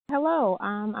Hello,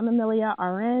 I'm Amelia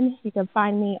RN. You can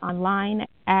find me online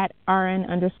at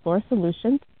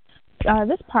RN_solutions.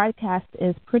 This podcast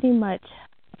is pretty much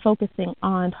focusing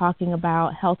on talking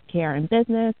about healthcare and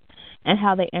business and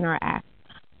how they interact.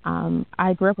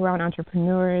 I grew up around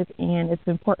entrepreneurs, and it's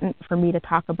important for me to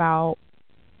talk about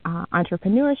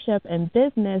entrepreneurship and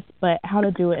business, but how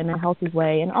to do it in a healthy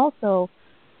way. And also,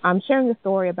 I'm sharing a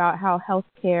story about how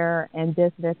healthcare and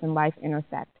business and life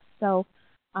intersect. So,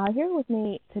 here with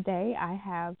me today, I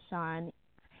have Sean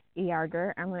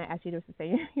Earger. I'm going to ask you to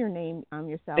say your name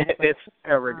yourself. It's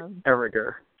Erriger.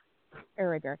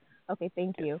 Erriger. Okay,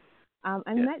 thank you.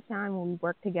 I met Sean when we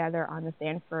worked together on the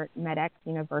Stanford MedX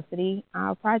University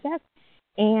project.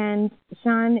 And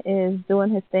Sean is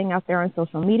doing his thing out there on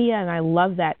social media, and I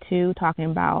love that too,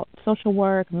 talking about social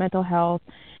work, mental health,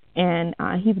 and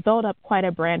he's built up quite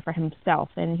a brand for himself,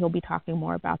 and he'll be talking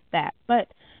more about that. But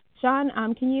Sean,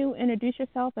 can you introduce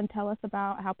yourself and tell us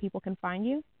about how people can find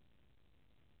you?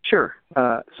 Sure.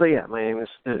 My name is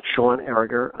Sean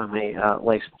Erriger. I'm a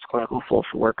licensed clinical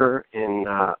social worker in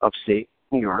upstate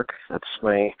New York. That's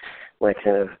my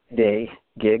kind of day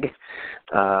gig.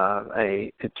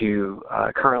 I do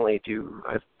currently do.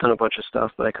 I've done a bunch of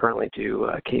stuff, but I currently do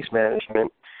case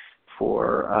management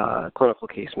for clinical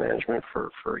case management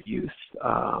for youth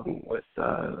with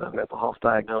a mental health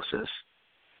diagnosis,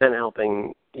 and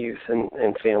helping youth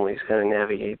and families kind of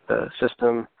navigate the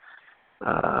system.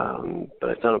 But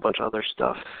I've done a bunch of other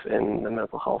stuff in the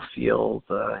mental health field,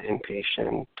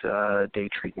 inpatient, day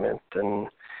treatment, and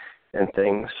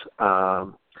things. A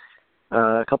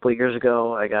couple of years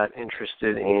ago, I got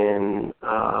interested in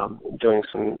doing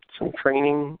some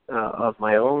training of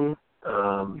my own,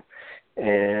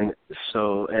 and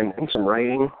some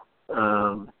writing.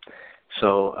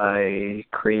 So I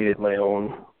created my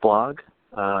own blog.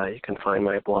 You can find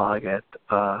my blog at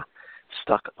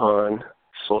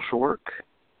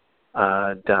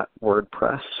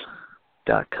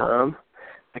stuconsocialwork.wordpress.com.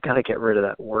 I got to get rid of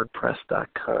that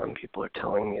WordPress.com. People are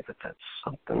telling me that that's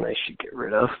something I should get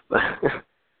rid of.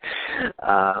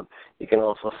 You can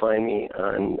also find me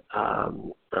on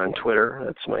Twitter.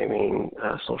 That's my main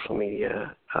social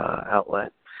media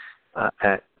outlet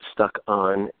at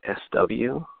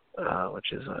stuconsw,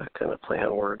 which is a kind of play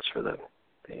on words for the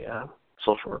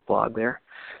social work blog there,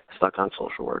 Stuck on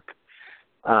Social Work.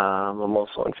 I'm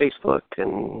also on Facebook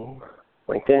and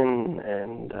LinkedIn,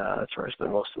 and that's where I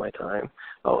spend most of my time.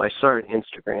 Oh, I started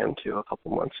Instagram too a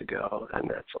couple months ago, and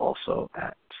that's also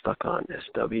at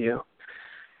StuckOnSW.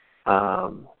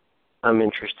 I'm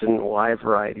interested in a wide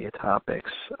variety of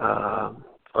topics on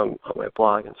my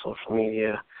blog and social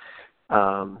media.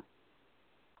 I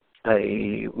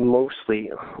mostly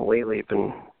lately have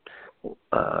been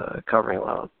covering a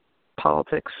lot of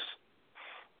politics,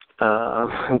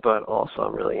 but also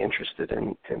I'm really interested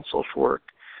in social work,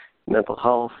 mental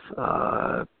health,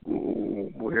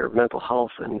 where mental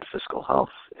health and physical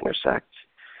health intersect,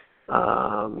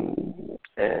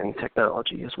 and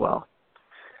technology as well.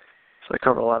 So I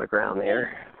cover a lot of ground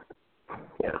there.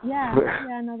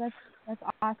 No, that's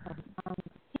awesome.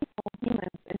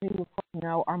 Humans, as you of course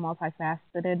know, are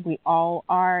multifaceted. We all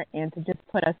are, and to just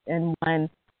put us in one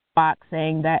box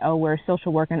saying that we're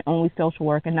social work and only social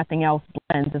work and nothing else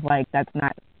blends is like that's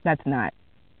not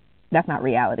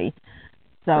reality.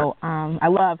 So I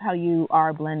love how you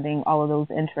are blending all of those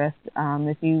interests.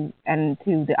 If you, and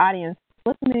to the audience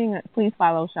listening, please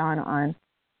follow Sean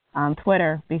on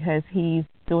Twitter, because he's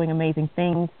doing amazing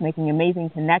things, making amazing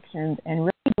connections, and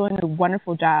really doing a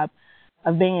wonderful job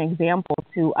of being an example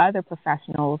to other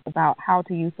professionals about how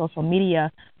to use social media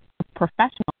for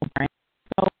professional brand.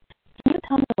 So can you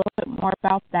tell me a little bit more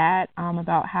about that,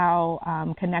 about how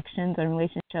connections and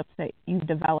relationships that you've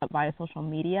developed via social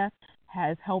media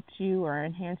has helped you or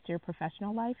enhanced your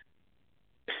professional life?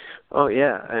 Oh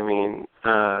yeah, I mean,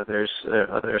 there's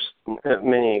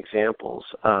many examples.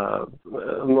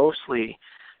 Mostly,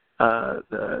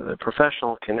 the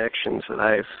professional connections that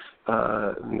I've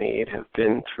made have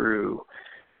been through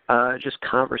just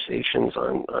conversations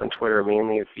on Twitter,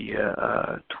 mainly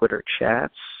via Twitter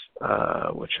chats,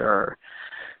 which are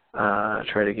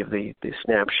try to give the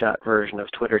snapshot version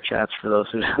of Twitter chats for those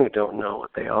who don't know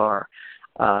what they are.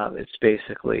 It's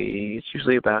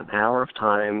usually about an hour of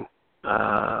time,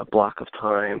 block of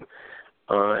time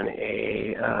on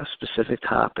a specific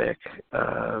topic,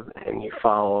 and you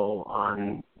follow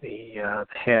on the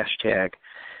hashtag.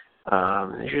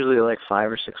 There's usually like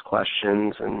 5 or 6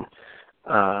 questions, and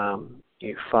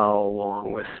you follow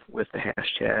along with the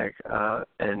hashtag,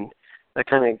 and that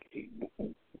kind of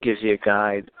gives you a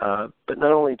guide. But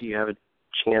not only do you have a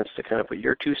chance to kind of put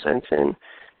your 2 cents in,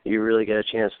 you really get a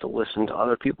chance to listen to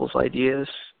other people's ideas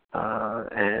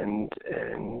and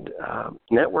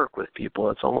network with people.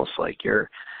 It's almost like you're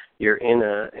in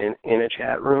a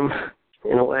chat room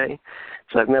in a way.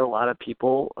 So I've met a lot of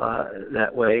people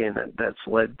that way, and that's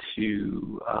led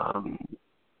to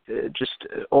just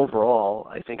overall,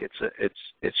 I think it's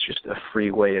just a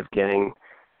free way of getting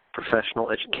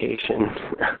professional education.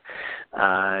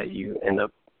 You end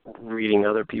up reading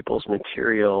other people's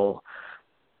material,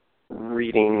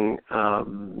 reading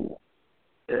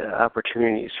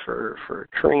opportunities for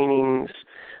trainings,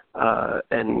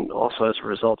 and also as a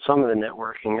result, some of the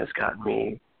networking has gotten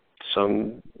me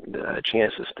some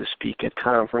chances to speak at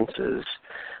conferences,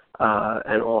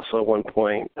 and also at one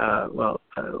point,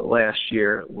 last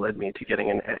year led me to getting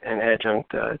an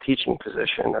adjunct teaching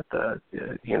position at the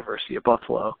University of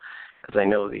Buffalo, because I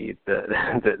know the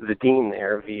dean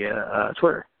there via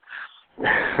Twitter.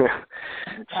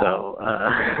 So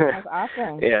that's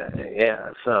awesome.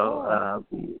 yeah. So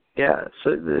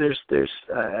So there's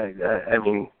I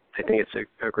mean, I think it's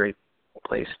a great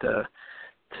place to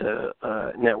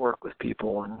network with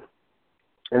people,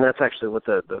 and that's actually what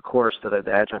the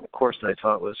adjunct course that I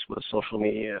taught was social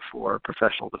media for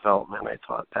professional development. I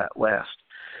taught that last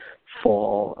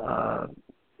fall.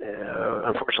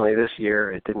 Unfortunately, this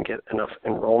year it didn't get enough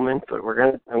enrollment, but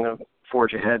I'm gonna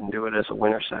forge ahead and do it as a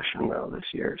winter session though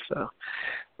this year. So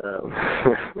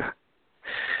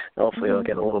hopefully I'll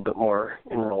get a little bit more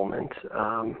enrollment.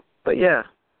 But yeah,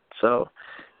 so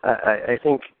I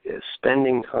think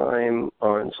spending time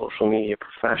on social media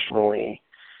professionally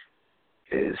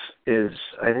is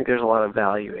I think there's a lot of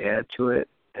value add to it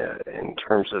in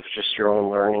terms of just your own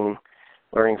learning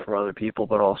from other people,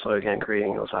 but also again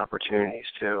creating those opportunities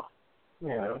too,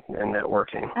 and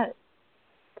networking.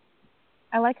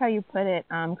 I like how you put it,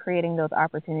 creating those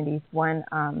opportunities. One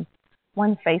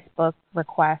Facebook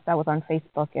request, I was on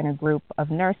Facebook in a group of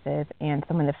nurses, and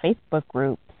some in the Facebook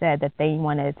group said that they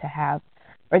wanted to have,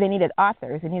 or they needed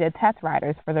authors, they needed test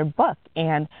writers for their book.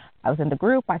 And I was in the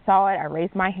group, I saw it, I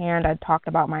raised my hand, I talked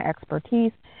about my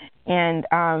expertise, and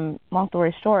long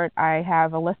story short, I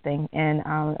have a listing in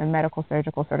a medical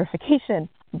surgical certification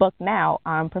book now,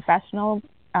 professional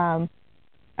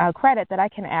credit that I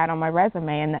can add on my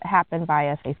resume, and that happened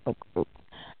via a Facebook group.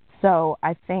 So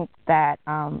I think that,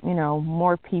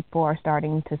 more people are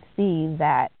starting to see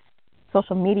that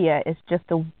social media is just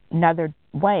another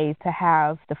way to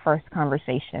have the first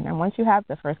conversation. And once you have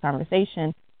the first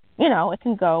conversation, it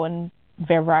can go in a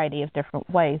variety of different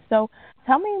ways. So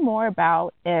tell me more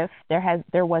about if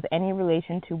there was any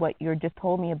relation to what you just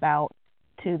told me about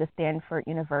to the Stanford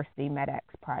University MedX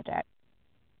project.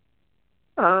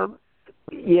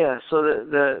 Yeah, so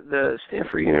the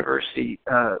Stanford University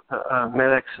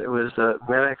MedX, it was the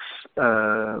MedX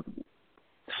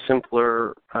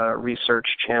Simpler Research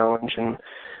Challenge, and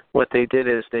what they did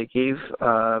is they gave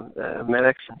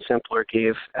MedX and Simpler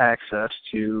gave access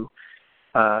to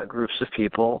groups of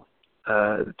people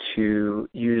to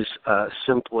use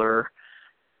Simpler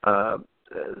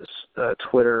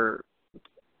Twitter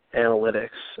analytics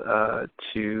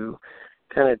to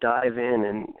kind of dive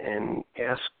in and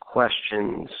ask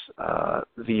questions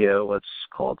via what's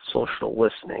called social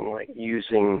listening, like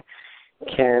using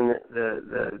can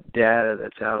the data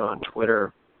that's out on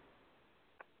Twitter,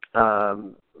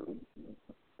 can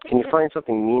you find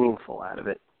something meaningful out of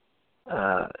it?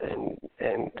 And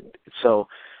so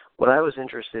what I was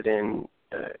interested in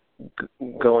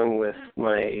going with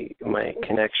my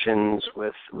connections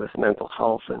with mental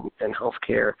health and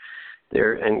healthcare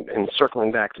there, and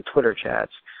circling back to Twitter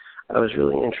chats, I was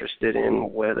really interested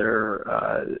in whether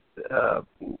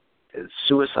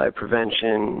suicide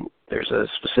prevention, there's a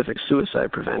specific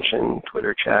suicide prevention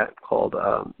Twitter chat called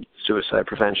Suicide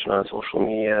Prevention on Social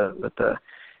Media with the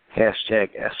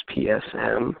hashtag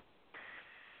SPSM.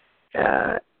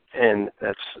 And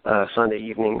that's Sunday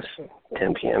evenings,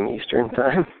 10 p.m. Eastern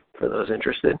time, for those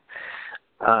interested.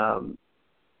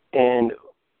 And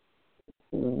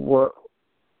what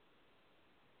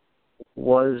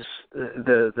was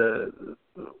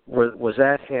was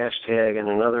that hashtag and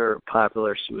another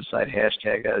popular suicide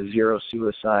hashtag, Zero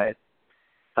Suicide,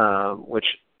 which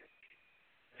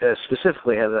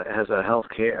specifically has a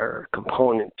healthcare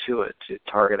component to it to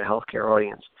target a healthcare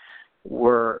audience,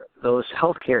 were those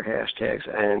healthcare hashtags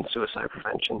and suicide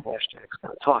prevention hashtags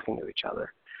kind of talking to each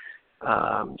other. So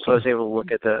I was able to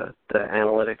look at the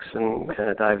analytics and kind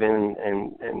of dive in,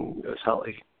 and it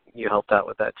was you helped out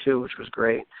with that too, which was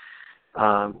great.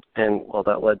 And well,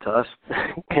 that led to us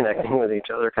connecting with each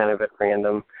other kind of at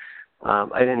random.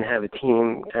 I didn't have a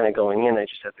team kind of going in. I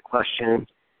just had the question,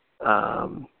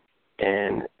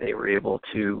 and they were able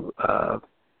to,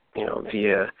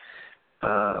 via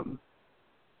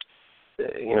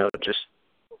just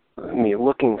me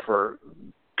looking for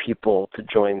people to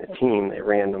join the team, they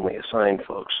randomly assigned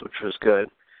folks, which was good.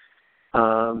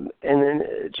 And then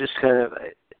just kind of,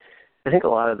 I think a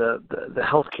lot of the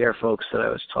healthcare folks that I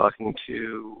was talking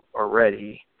to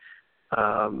already,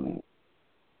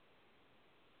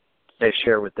 I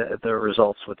share with the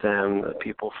results with them, the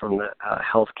people from the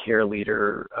healthcare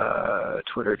leader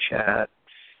Twitter chat,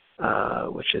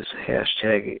 which is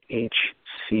hashtag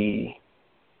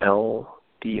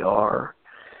HCLDR.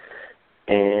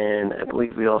 And I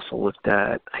believe we also looked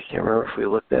at, I can't remember if we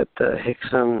looked at the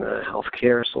HICSM, the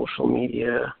healthcare social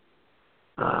media.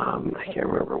 I can't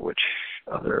remember which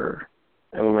other,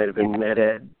 it might have been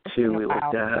MedEd too we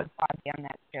looked at. On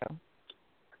that too.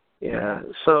 Yeah,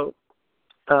 so,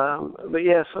 but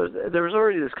yeah, so there was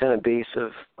already this kind of base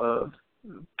of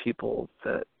people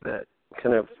that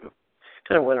kind of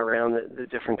went around the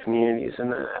different communities,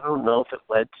 and I don't know if it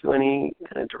led to any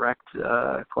kind of direct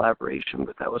collaboration,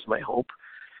 but that was my hope,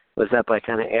 was that by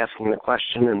kind of asking the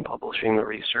question and publishing the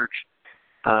research,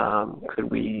 could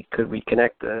we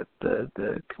connect the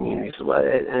communities?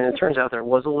 And it turns out there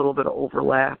was a little bit of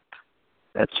overlap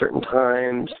at certain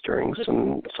times during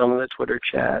some of the Twitter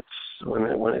chats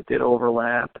when it did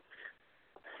overlap,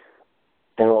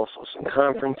 and also some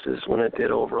conferences when it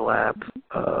did overlap.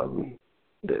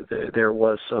 There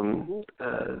was some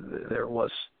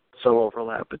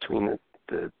overlap between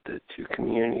the two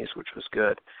communities, which was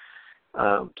good.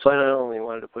 So I not only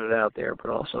wanted to put it out there, but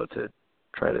also to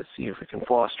try to see if we can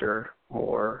foster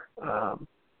more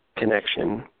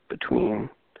connection between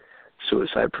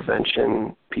suicide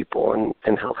prevention people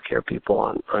and healthcare people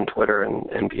on Twitter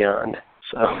and beyond.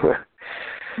 So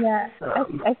yeah,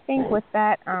 I think with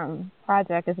that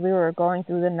project, as we were going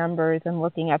through the numbers and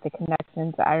looking at the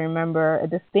connections, I remember a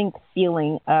distinct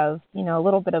feeling of, a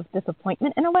little bit of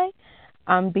disappointment in a way,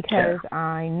 because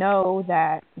I know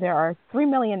that there are 3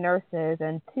 million nurses,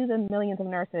 and to the millions of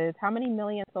nurses, how many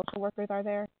million social workers are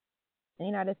there in the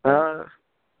United States?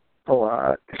 A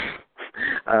lot.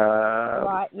 A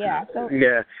lot, yeah. So,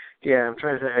 yeah. I'm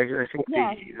trying to. I think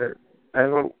I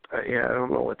don't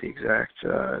know what the exact.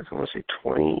 I want to say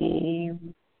 20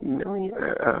 million.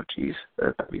 Oh, geez,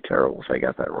 that'd be terrible if I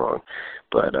got that wrong.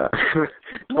 But no,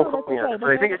 that's okay. But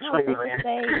I think it's 20 million.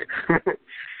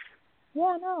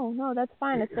 Yeah, no, that's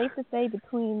fine. It's safe to say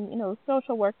between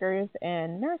social workers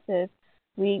and nurses,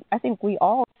 I think we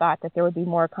all thought that there would be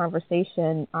more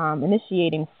conversation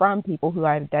initiating from people who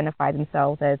identify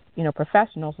themselves as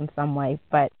professionals in some way.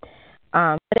 But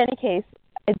in any case,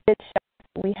 it did show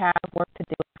we have work to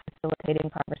do in facilitating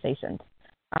conversations,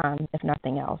 if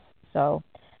nothing else. So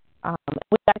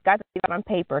we got to see that on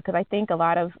paper, because I think a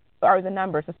lot of the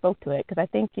numbers that spoke to it, because I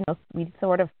think we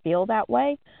sort of feel that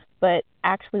way, but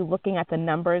actually looking at the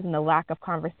numbers and the lack of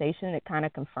conversation, it kind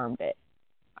of confirmed it.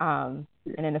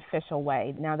 In an official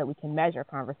way, now that we can measure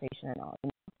conversation and all.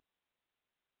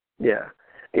 Yeah,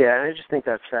 and I just think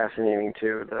that's fascinating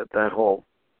too. That whole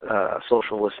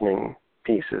social listening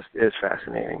piece is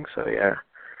fascinating. So yeah.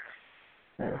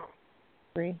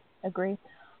 Agree.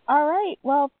 All right.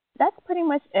 Well, that's pretty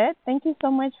much it. Thank you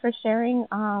so much for sharing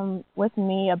with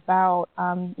me about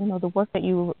the work that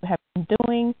you have been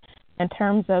doing in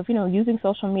terms of using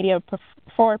social media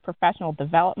for professional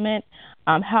development,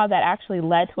 how that actually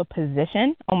led to a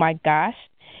position. Oh my gosh!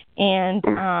 And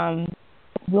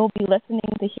we'll be listening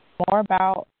to hear more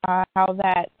about how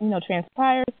that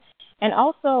transpires. And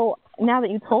also, now that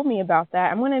you told me about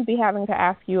that, I'm going to be having to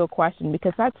ask you a question,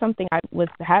 because that's something I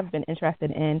have been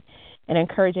interested in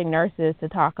encouraging nurses to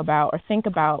talk about or think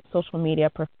about social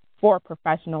media for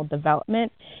professional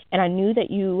development. And I knew that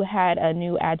you had a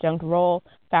new adjunct role,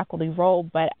 faculty role,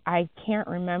 but I can't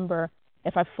remember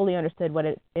if I fully understood what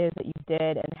it is that you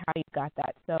did and how you got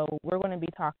that. So we're going to be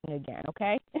talking again,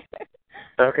 okay?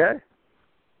 Okay.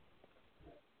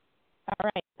 All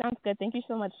right. Sounds good. Thank you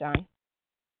so much, John.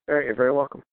 All right. You're very welcome.